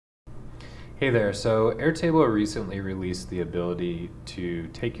Hey there, so Airtable recently released the ability to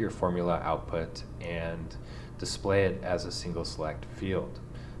take your formula output and display it as a single select field.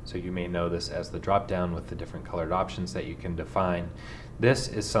 So you may know this as the drop down with the different colored options that you can define. This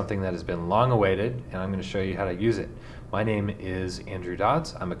is something that has been long awaited, and I'm going to show you how to use it. My name is Andrew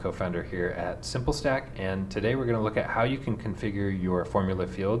Dodds. I'm a co-founder here at SimpleStack, and today we're going to look at how you can configure your formula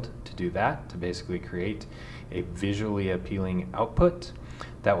field to do that, to basically create a visually appealing output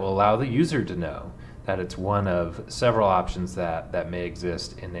that will allow the user to know that it's one of several options that may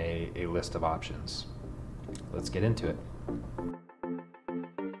exist in a list of options. Let's get into it.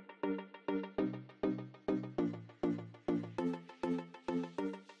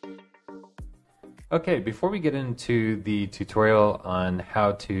 Okay, before we get into the tutorial on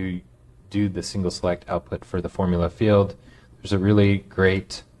how to do the single select output for the formula field, there's a really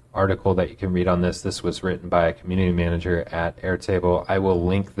great article that you can read on this. This was written by a community manager at Airtable. I will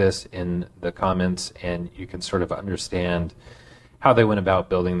link this in the comments, and you can sort of understand how they went about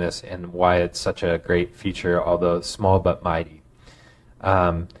building this and why it's such a great feature, although small but mighty.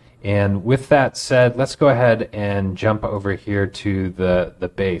 And with that said, let's go ahead and jump over here to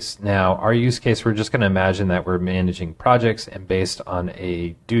the base. Now, our use case, we're just going to imagine that we're managing projects, and based on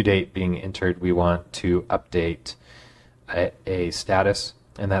a due date being entered, we want to update a status,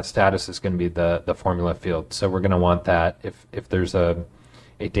 and that status is going to be the formula field. So we're going to want that if there's a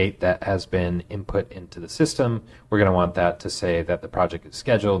date that has been input into the system, we're going to want that to say that the project is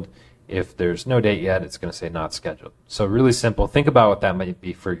scheduled. If there's no date yet, it's going to say not scheduled. So really simple. Think about what that might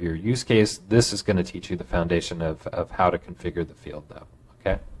be for your use case. This is going to teach you the foundation of how to configure the field, though.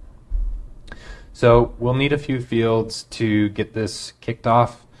 Okay. So we'll need a few fields to get this kicked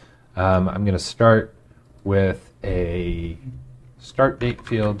off. I'm going to start with a start date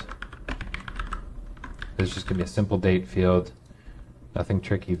field. There's just going to be a simple date field. Nothing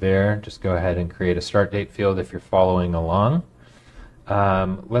tricky there. Just go ahead and create a start date field if you're following along.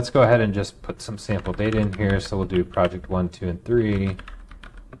 Let's go ahead and just put some sample data in here. So we'll do project 1, 2, and 3.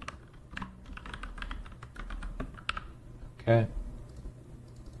 Okay.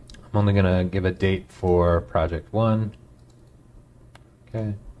 I'm only going to give a date for project 1.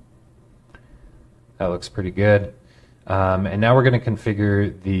 Okay. That looks pretty good. And now we're going to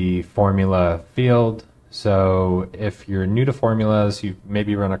configure the formula field. So if you're new to formulas, you've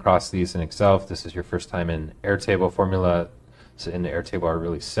maybe run across these in Excel. If this is your first time in Airtable, formula in Airtable are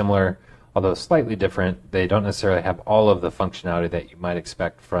really similar, although slightly different. They don't necessarily have all of the functionality that you might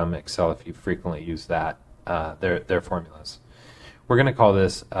expect from Excel if you frequently use that, their formulas. We're going to call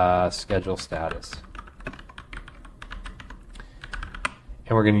this schedule status.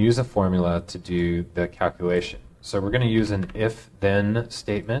 And we're going to use a formula to do the calculation. So we're going to use an if-then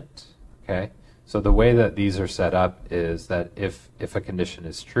statement. Okay. So the way that these are set up is that if a condition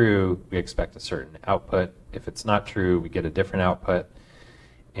is true, we expect a certain output. If it's not true, we get a different output.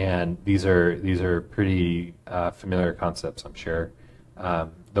 And these are pretty familiar concepts, I'm sure.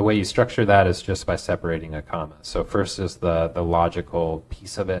 The way you structure that is just by separating a comma. So first is the logical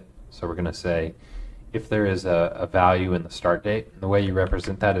piece of it. So we're going to say if there is a value in the start date, and the way you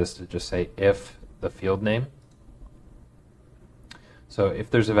represent that is to just say if the field name. So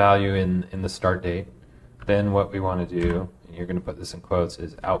if there's a value in the start date, then what we want to do, and you're going to put this in quotes,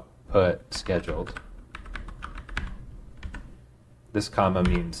 is output scheduled. This comma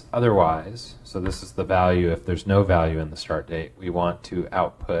means otherwise. So this is the value. If there's no value in the start date, we want to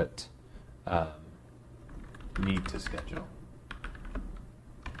output need to schedule.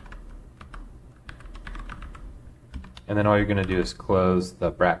 And then all you're going to do is close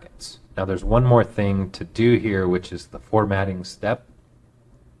the brackets. Now there's one more thing to do here, which is the formatting step.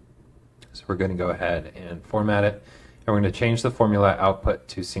 So we're going to go ahead and format it, and we're going to change the formula output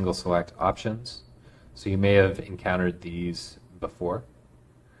to single select options. So you may have encountered these before.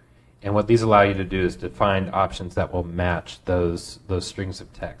 And what these allow you to do is to find options that will match those strings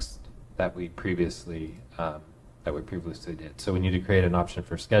of text that we previously did. So we need to create an option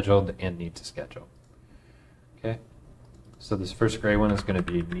for scheduled and need to schedule. Okay. So this first gray one is going to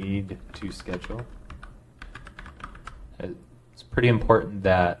be need to schedule. It's pretty important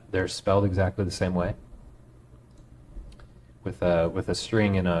that they're spelled exactly the same way. With a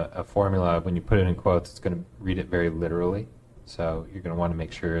string in a formula, when you put it in quotes, it's going to read it very literally. So you're going to want to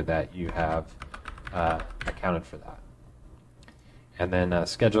make sure that you have accounted for that. And then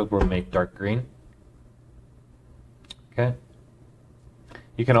scheduled we'll make dark green. Okay.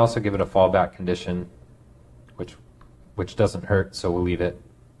 You can also give it a fallback condition, which doesn't hurt, so we'll leave it.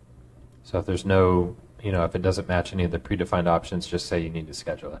 So if there's no, if it doesn't match any of the predefined options, just say you need to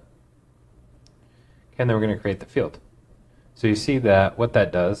schedule it. Okay, and then we're going to create the field. So you see that what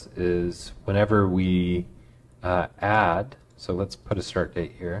that does is whenever we add, so let's put a start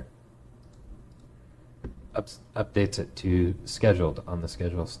date here, updates it to scheduled on the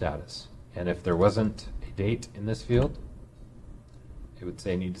schedule status. And if there wasn't a date in this field, it would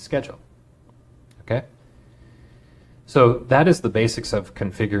say need to schedule. Okay? So that is the basics of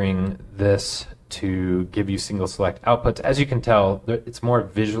configuring this to give you single select outputs. As you can tell, it's more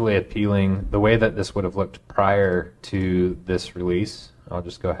visually appealing. The way that this would have looked prior to this release, I'll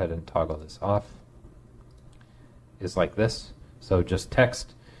just go ahead and toggle this off, is like this. So just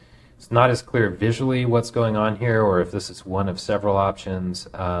text. It's not as clear visually what's going on here, or if this is one of several options,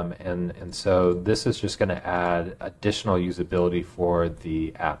 and so this is just going to add additional usability for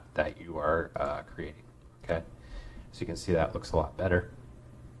the app that you are creating. Okay, so you can see that looks a lot better,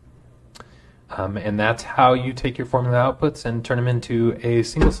 and that's how you take your formula outputs and turn them into a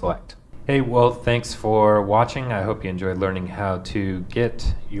single select. Hey, well, thanks for watching. I hope you enjoyed learning how to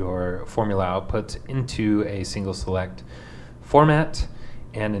get your formula outputs into a single select format.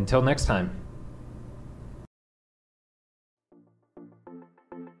 And until next time.